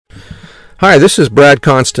Hi, this is Brad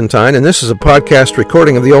Constantine, and this is a podcast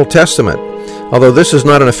recording of the Old Testament. Although this is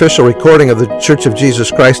not an official recording of the Church of Jesus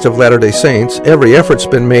Christ of Latter-day Saints, every effort's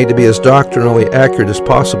been made to be as doctrinally accurate as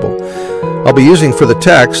possible. I'll be using for the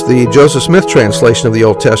text the Joseph Smith translation of the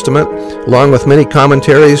Old Testament, along with many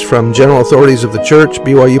commentaries from general authorities of the Church,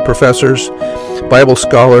 BYU professors, Bible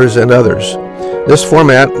scholars, and others. This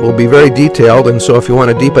format will be very detailed, and so if you want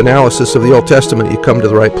a deep analysis of the Old Testament, you come to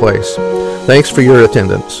the right place. Thanks for your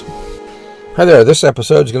attendance. Hi there, this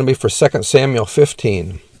episode is going to be for 2 Samuel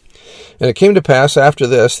 15. And it came to pass after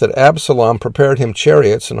this that Absalom prepared him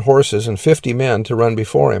chariots and horses and 50 men to run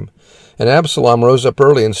before him. And Absalom rose up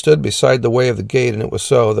early and stood beside the way of the gate, and it was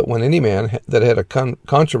so that when any man that had a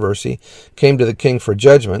controversy came to the king for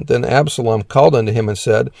judgment, then Absalom called unto him and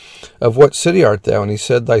said, Of what city art thou? And he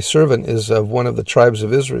said, Thy servant is of one of the tribes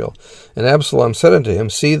of Israel. And Absalom said unto him,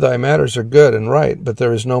 See, thy matters are good and right, but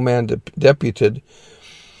there is no man deputed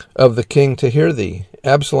of the king to hear thee.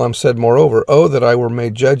 Absalom said moreover, Oh, that I were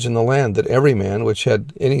made judge in the land, that every man which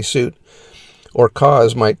had any suit or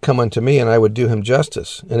cause might come unto me, and I would do him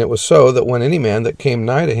justice. And it was so that when any man that came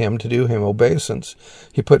nigh to him to do him obeisance,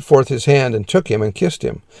 he put forth his hand and took him and kissed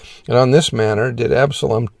him. And on this manner did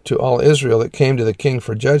Absalom to all Israel that came to the king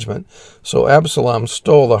for judgment. So Absalom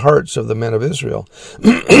stole the hearts of the men of Israel.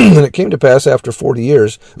 And it came to pass after 40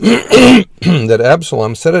 years that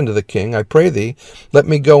Absalom said unto the king, I pray thee, let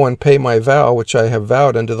me go and pay my vow which I have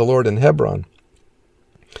vowed unto the Lord in Hebron.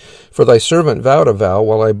 For thy servant vowed a vow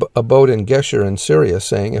while I abode in Geshur in Syria,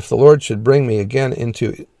 saying, If the Lord should bring me again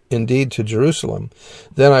indeed to Jerusalem,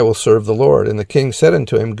 then I will serve the Lord. And the king said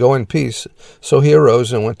unto him, Go in peace. So he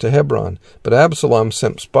arose and went to Hebron. But Absalom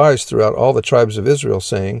sent spies throughout all the tribes of Israel,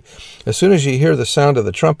 saying, As soon as ye hear the sound of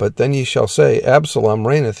the trumpet, then ye shall say, Absalom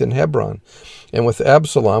reigneth in Hebron. And with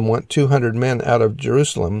Absalom went 200 men out of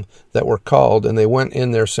Jerusalem that were called, and they went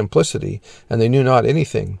in their simplicity, and they knew not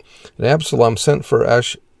anything. And Absalom sent for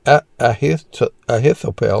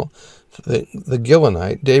Ahithophel, the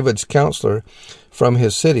Gilonite, David's counselor, from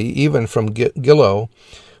his city, even from Gilo,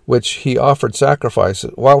 while he offered sacrifices,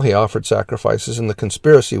 and the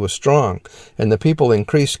conspiracy was strong, and the people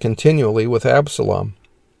increased continually with Absalom.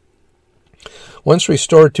 Once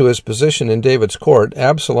restored to his position in David's court,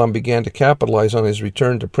 Absalom began to capitalize on his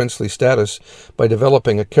return to princely status by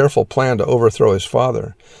developing a careful plan to overthrow his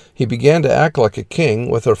father. He began to act like a king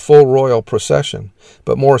with a full royal procession.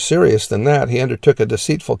 But more serious than that, he undertook a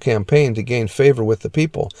deceitful campaign to gain favor with the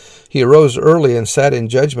people. He arose early and sat in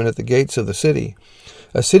judgment at the gates of the city.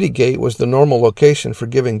 A city gate was the normal location for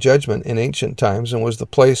giving judgment in ancient times and was the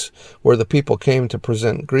place where the people came to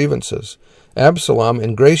present grievances. Absalom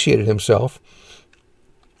ingratiated himself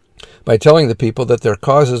by telling the people that their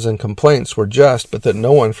causes and complaints were just, but that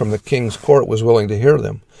no one from the king's court was willing to hear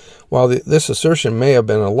them. While this assertion may have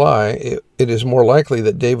been a lie, it is more likely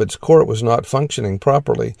that David's court was not functioning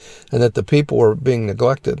properly and that the people were being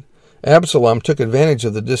neglected. Absalom took advantage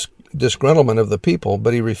of the disgruntlement of the people,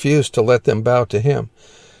 but he refused to let them bow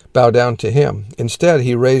down to him. Instead,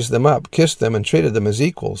 he raised them up, kissed them, and treated them as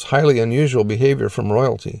equals, highly unusual behavior from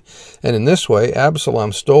royalty. And in this way,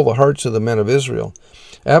 Absalom stole the hearts of the men of Israel.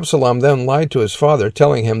 Absalom then lied to his father,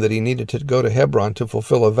 telling him that he needed to go to Hebron to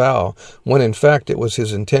fulfill a vow, when in fact it was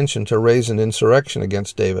his intention to raise an insurrection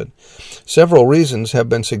against David. Several reasons have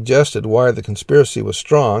been suggested why the conspiracy was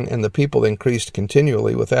strong and the people increased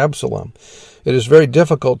continually with Absalom. It is very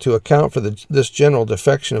difficult to account for this general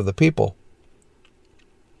defection of the people.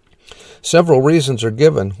 Several reasons are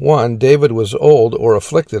given. 1, David was old or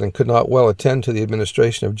afflicted and could not well attend to the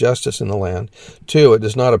administration of justice in the land. 2, it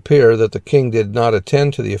does not appear that the king did not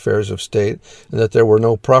attend to the affairs of state and that there were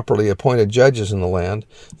no properly appointed judges in the land.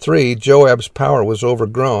 3, Joab's power was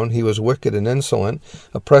overgrown. He was wicked and insolent,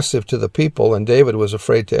 oppressive to the people, and David was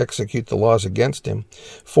afraid to execute the laws against him.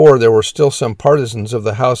 4, there were still some partisans of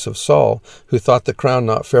the house of Saul who thought the crown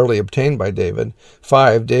not fairly obtained by David.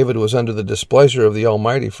 5, David was under the displeasure of the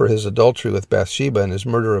Almighty for his adultery with Bathsheba and his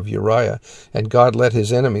murder of Uriah, and God let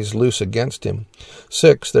his enemies loose against him.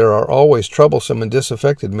 6, there are always troublesome and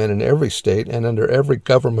disaffected men in every state and under every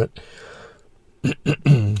government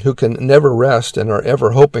who can never rest and are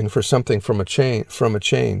ever hoping for something from a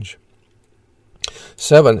change.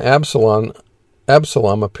 7,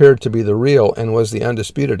 Absalom appeared to be the real and was the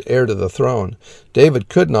undisputed heir to the throne. David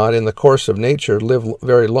could not, in the course of nature, live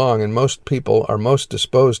very long, and most people are most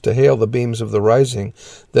disposed to hail the beams of the rising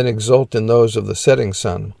than exult in those of the setting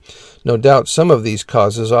sun. No doubt some of these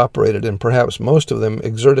causes operated, and perhaps most of them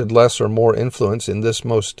exerted less or more influence in this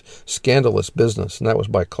most scandalous business, and that was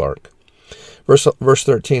by Clark. Verse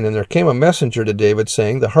 13, And there came a messenger to David,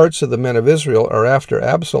 saying, The hearts of the men of Israel are after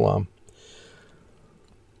Absalom.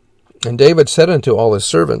 And David said unto all his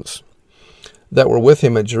servants that were with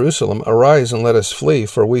him at Jerusalem, Arise, and let us flee,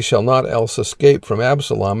 for we shall not else escape from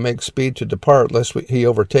Absalom. Make speed to depart, lest he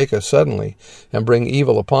overtake us suddenly, and bring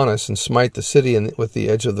evil upon us, and smite the city with the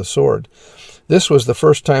edge of the sword. This was the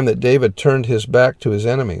first time that David turned his back to his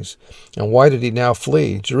enemies. And why did he now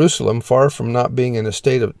flee? Jerusalem, far from not being in a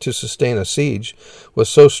state to sustain a siege, was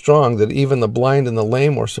so strong that even the blind and the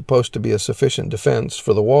lame were supposed to be a sufficient defense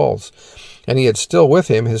for the walls. And he had still with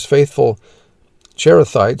him his faithful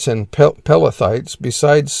Cherethites and Pelethites,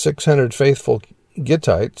 besides 600 faithful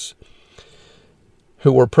Gittites,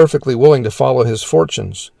 who were perfectly willing to follow his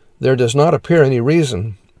fortunes. There does not appear any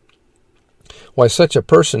reason why such a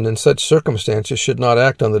person in such circumstances should not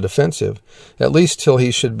act on the defensive, at least till he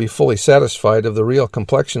should be fully satisfied of the real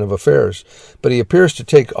complexion of affairs. But he appears to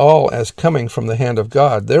take all as coming from the hand of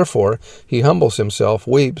God. Therefore he humbles himself,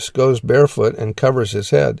 weeps, goes barefoot, and covers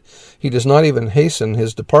his head. He does not even hasten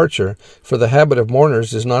his departure, for the habit of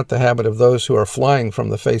mourners is not the habit of those who are flying from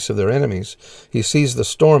the face of their enemies. He sees the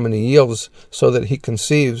storm, and he yields so that he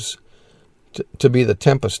conceives to be the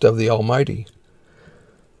tempest of the Almighty.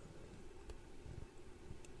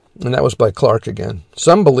 And that was by Clark again.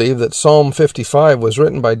 Some believe that Psalm 55 was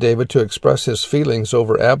written by David to express his feelings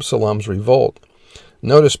over Absalom's revolt.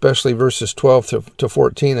 Note especially verses 12 to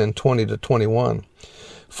 14 and 20 to 21.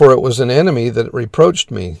 For it was an enemy that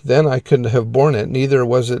reproached me. Then I couldn't have borne it, neither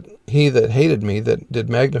was it he that hated me that did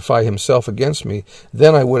magnify himself against me.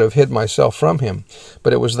 Then I would have hid myself from him.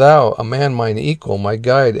 But it was thou, a man mine equal, my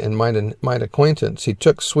guide and mine acquaintance. He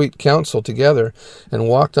took sweet counsel together, and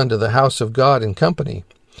walked unto the house of God in company.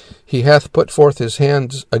 He hath put forth his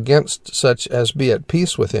hands against such as be at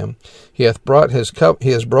peace with him. He has broken his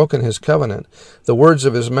covenant. The words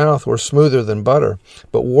of his mouth were smoother than butter,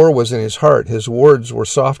 but war was in his heart. His words were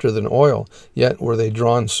softer than oil, yet were they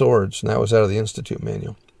drawn swords. And that was out of the Institute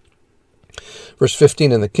Manual. Verse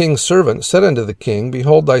 15, And the king's servant said unto the king,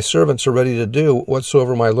 Behold, thy servants are ready to do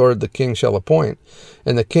whatsoever my lord the king shall appoint.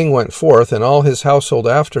 And the king went forth, and all his household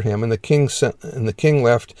after him, and the king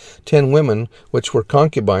left 10 women, which were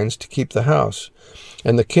concubines, to keep the house.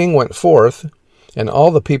 And the king went forth, and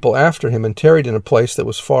all the people after him, and tarried in a place that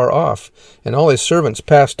was far off. And all his servants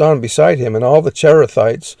passed on beside him, and all the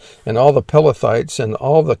Cherethites, and all the Pelethites, and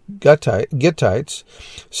all the Gittites,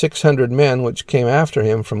 600 men which came after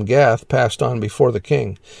him from Gath, passed on before the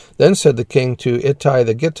king. Then said the king to Ittai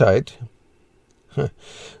the Gittite,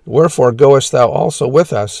 Wherefore goest thou also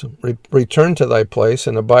with us? Return to thy place,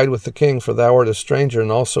 and abide with the king, for thou art a stranger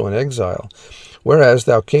and also an exile. Whereas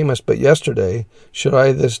thou camest but yesterday, should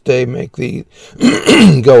I this day make thee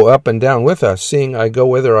go up and down with us, seeing I go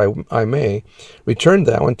whither I may? Return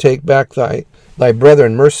thou, and take back thy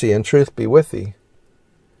brethren. Mercy and truth be with thee.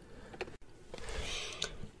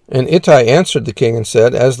 And Ittai answered the king and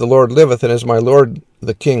said, As the Lord liveth, and as my lord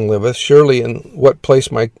the king liveth, surely in what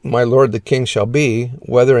place my lord the king shall be,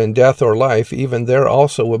 whether in death or life, even there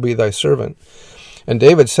also will be thy servant. And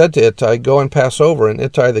David said to Ittai, Go and pass over. And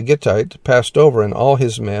Ittai the Gittite passed over, and all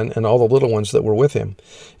his men, and all the little ones that were with him.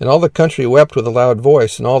 And all the country wept with a loud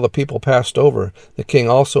voice, and all the people passed over. The king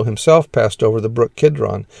also himself passed over the brook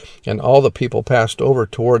Kidron, and all the people passed over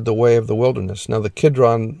toward the way of the wilderness. Now the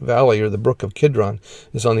Kidron valley, or the brook of Kidron,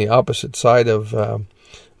 is on the opposite side of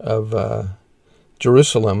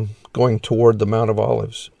Jerusalem, going toward the Mount of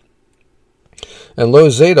Olives. And lo,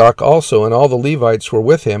 Zadok also and all the Levites were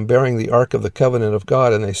with him, bearing the ark of the covenant of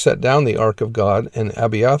God. And they set down the ark of God, and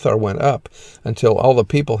Abiathar went up, until all the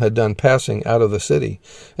people had done passing out of the city.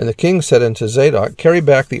 And the king said unto Zadok, Carry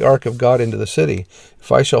back the ark of God into the city.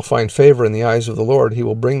 If I shall find favor in the eyes of the Lord, he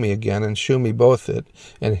will bring me again, and shew me both it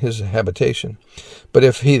and his habitation. But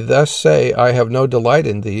if he thus say, I have no delight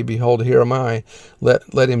in thee, behold, here am I,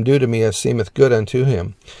 let him do to me as seemeth good unto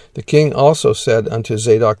him. The king also said unto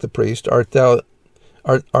Zadok the priest, Art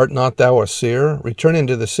not thou a seer? Return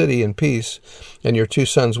into the city in peace, and your 2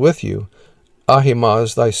 sons with you,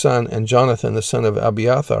 Ahimaaz thy son, and Jonathan the son of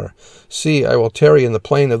Abiathar. See, I will tarry in the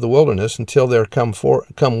plain of the wilderness until there come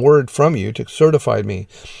word from you to certify me.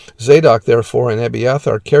 Zadok therefore and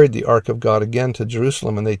Abiathar carried the ark of God again to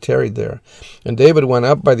Jerusalem, and they tarried there. And David went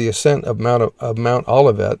up by the ascent of Mount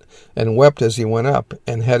Olivet, and wept as he went up,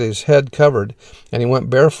 and had his head covered, and he went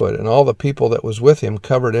barefoot, and all the people that was with him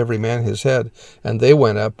covered every man his head, and they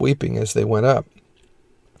went up weeping as they went up.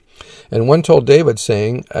 And one told David,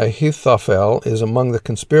 saying, Ahithophel is among the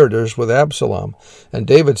conspirators with Absalom. And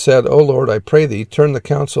David said, O Lord, I pray thee, turn the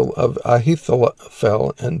counsel of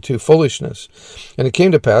Ahithophel into foolishness. And it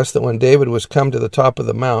came to pass that when David was come to the top of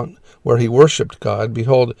the mount, where he worshipped God,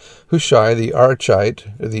 behold, Hushai the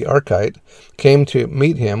Archite came to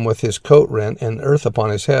meet him with his coat rent and earth upon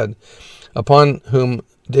his head, upon whom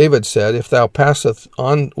David said, If thou passeth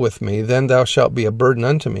on with me, then thou shalt be a burden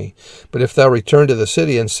unto me. But if thou return to the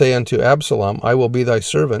city and say unto Absalom, I will be thy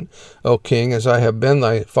servant, O king, as I have been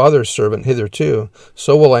thy father's servant hitherto,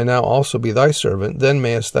 so will I now also be thy servant. Then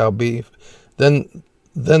mayest thou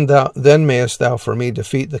for me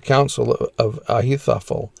defeat the counsel of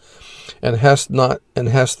Ahithophel. And hast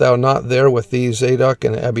thou not there with thee Zadok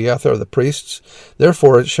and Abiathar the priests?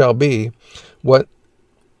 Therefore it shall be, what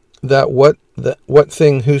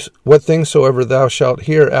thing soever thou shalt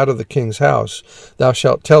hear out of the king's house, thou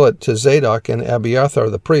shalt tell it to Zadok and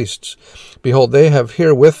Abiathar the priests. Behold, they have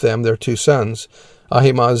here with them their two sons,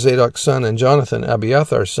 Ahimaaz Zadok's son, and Jonathan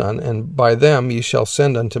Abiathar's son, and by them ye shall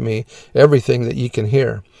send unto me everything that ye can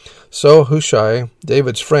hear. So Hushai,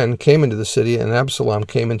 David's friend, came into the city, and Absalom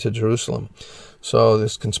came into Jerusalem. So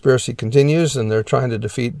this conspiracy continues, and they're trying to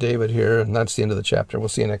defeat David here, and that's the end of the chapter. We'll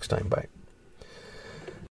see you next time. Bye.